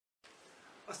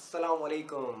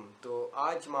अस्सलामुअलैकुम। तो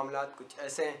आज मामलात कुछ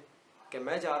ऐसे हैं कि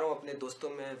मैं जा रहा हूँ अपने दोस्तों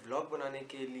में व्लॉग बनाने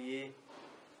के लिए,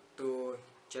 तो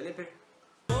चले फिर।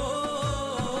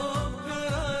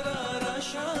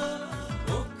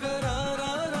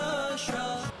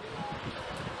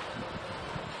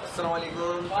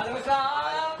 अस्सलामुअलैकुम। वालेकुम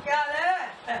सलाम, क्या हाल है?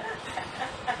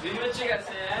 दिन बच्चे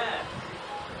कैसे हैं?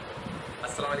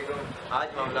 अस्सलामुअलैकुम। आज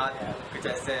मामलात कुछ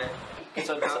ऐसे हैं कि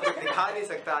दिखा नहीं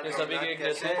सकता। आज सभी के एक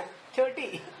जैसे हैं,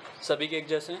 छोटी सभी के एक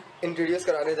जैसे हैं। इंट्रोड्यूस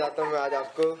कराने जाता हूँ मैं आज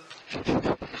आपको।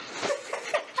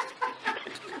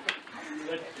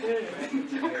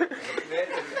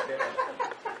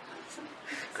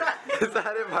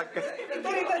 सारे भाग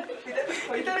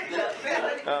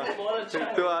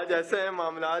तो आज ऐसे है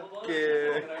मामलात के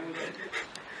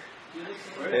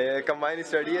कंबाइन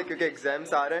स्टडी है क्योंकि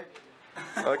एग्जाम्स आ रहे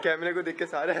हैं और कैमरे को देख के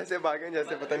सारे ऐसे भागे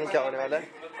जैसे पता नहीं क्या होने वाला है।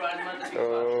 तो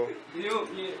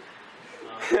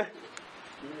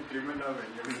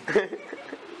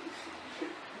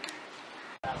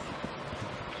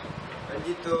हाँ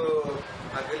जी, तो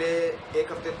अगले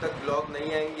एक हफ्ते तक ब्लॉग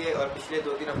नहीं आएंगे और पिछले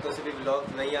 2-3 हफ्तों से भी ब्लॉग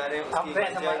नहीं आ रहे हैं। उसकी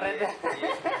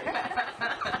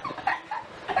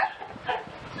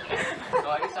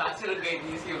हमारी सांसें रुक गई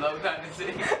थी इसकी ब्लॉग बनाने से।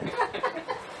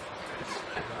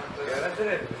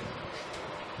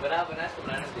 बना इसको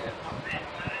बनाने दिया।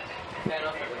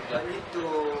 हाँ जी, तो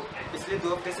पिछले 2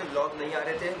 हफ्ते से ब्लॉग नहीं आ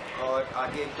रहे थे और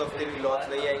आगे 1-2 हफ्ते भी ब्लॉग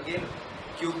नहीं आएंगे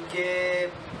क्योंकि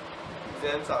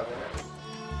एग्जाम्स आ गए हैं।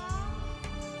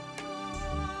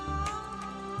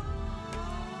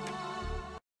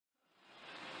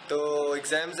 तो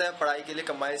एग्जाम्स हैं, पढ़ाई के लिए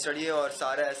कंबाइन स्टडी है और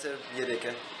सारे ऐसे ये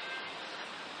देखें,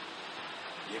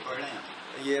 ये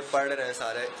पढ़ रहे हैं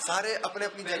सारे अपने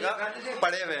अपनी जगह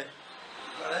पढ़े हुए हैं।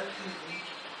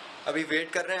 अभी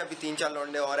वेट कर रहे हैं, अभी 3-4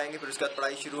 लौंडे और आएंगे फिर उसके बाद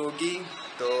पढ़ाई शुरू होगी।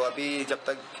 तो अभी जब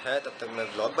तक है तब तक मैं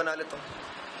व्लॉग बना लेता हूँ।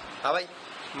 हाँ भाई,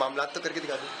 मामलात तो करके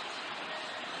दिखा दो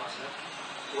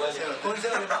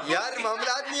यार।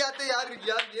 मामलात नहीं आते यार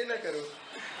ये ना करो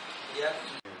यार।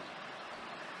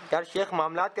 शेख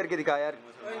मामलात करके दिखा यार।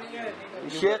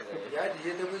 शेख यार,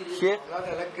 ये तो कोई शेख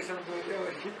अलग किस्म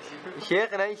के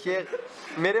शेख नहीं, शेख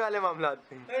मेरे वाले मामलात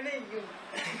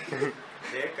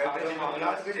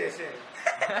मामलात कुछ ऐसे हैं।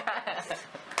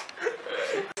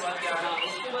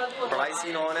 पढ़ाई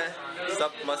सीन ऑन है,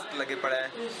 सब मस्त लगे पड़े हैं।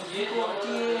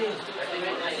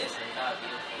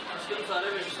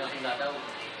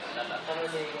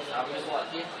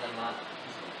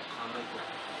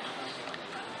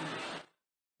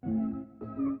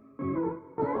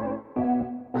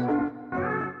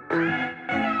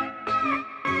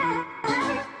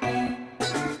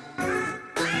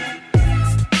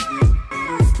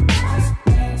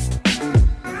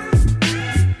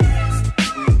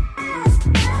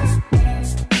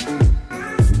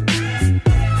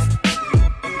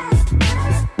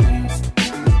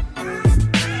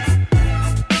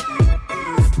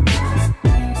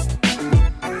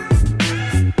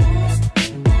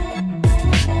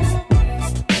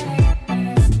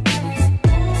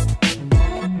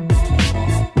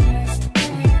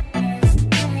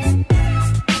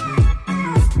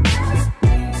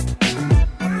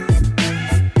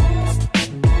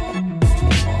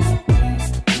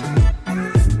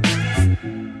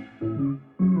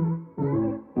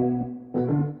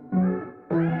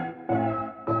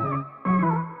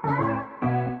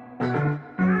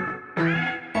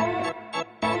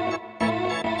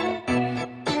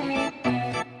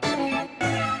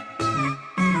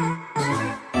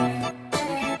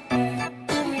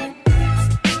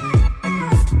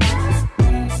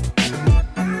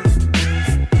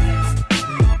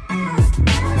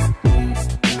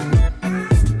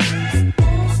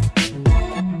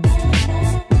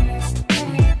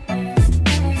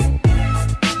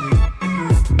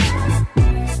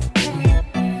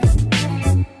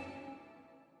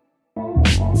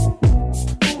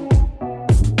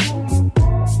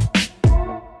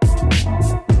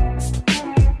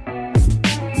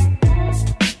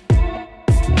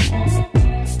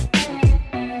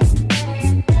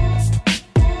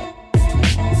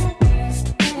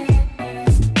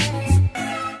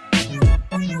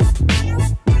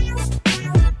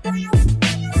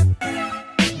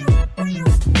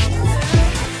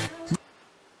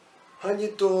 हाँ जी,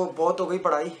 तो बहुत हो गई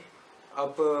पढ़ाई,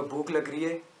 अब भूख लग रही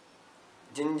है।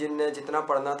 जिन ने जितना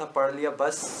पढ़ना था पढ़ लिया,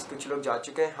 बस कुछ लोग जा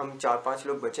चुके हैं, हम 4-5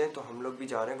 लोग बचे हैं, तो हम लोग भी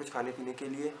जा रहे हैं कुछ खाने पीने के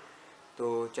लिए।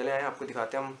 तो चले आए, आपको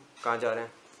दिखाते हैं हम कहाँ जा रहे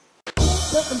हैं।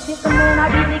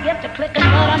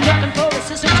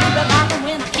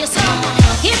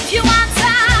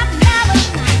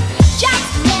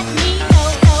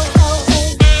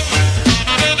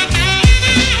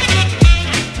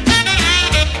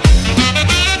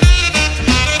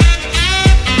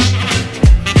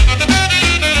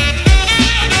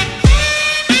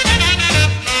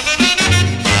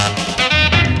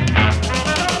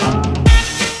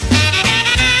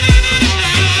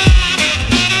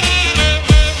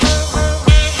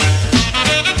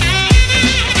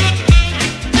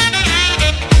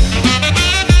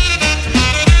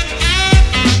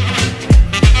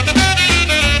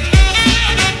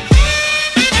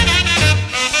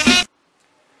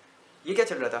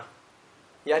 रहा था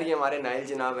यार, ये हमारे नाइल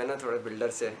जनाब है ना, थोड़े बिल्डर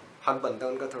से हक बनता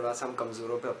है उनका थोड़ा सा हम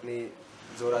कमज़ोरों पे अपनी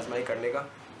ज़ोर आजमाई करने का।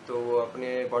 तो वो अपने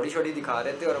बॉडी शॉडी दिखा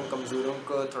रहे थे और हम कमज़ोरों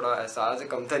को थोड़ा एहसास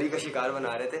कमतरी का शिकार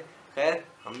बना रहे थे। खैर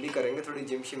हम भी करेंगे थोड़ी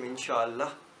जिम शिम इंशाअल्लाह,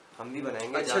 हम भी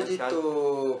बनाएंगे। अच्छा जी,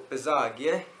 तो पिज़्ज़ा आ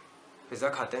गया है, पिज़्ज़ा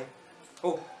खाते हैं।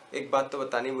 ओह एक बात तो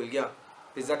बतानी भूल गया,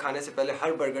 पिज़्ज़ा खाने से पहले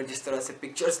हर बर्गर जिस तरह से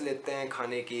पिक्चर्स लेते हैं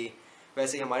खाने की,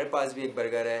 वैसे ही हमारे पास भी एक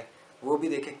बर्गर है, वो भी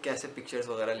देखें कैसे पिक्चर्स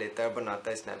वगैरह लेता है, बनाता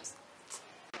है स्नैप्स।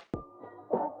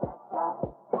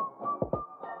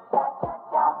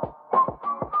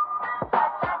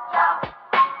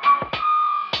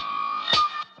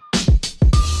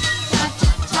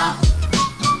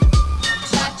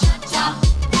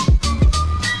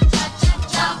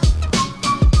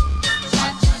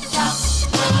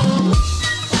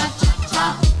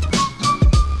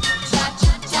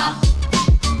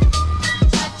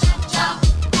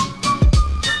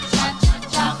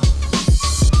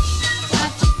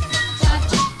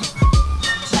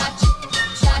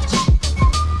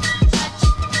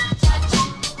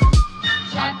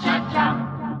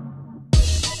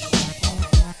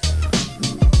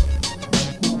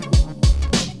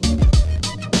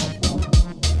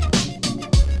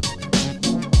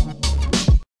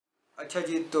 अच्छा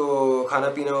जी, तो खाना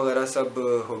पीना वगैरह सब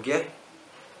हो गया है,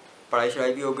 पढ़ाई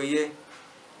शढ़ाई भी हो गई है,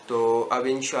 तो अब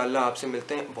इंशाल्लाह आपसे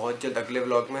मिलते हैं बहुत जल्द अगले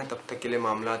व्लॉग में। तब तक के लिए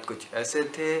मामलात कुछ ऐसे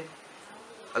थे।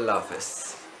 अल्लाह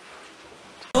हाफ़िज़।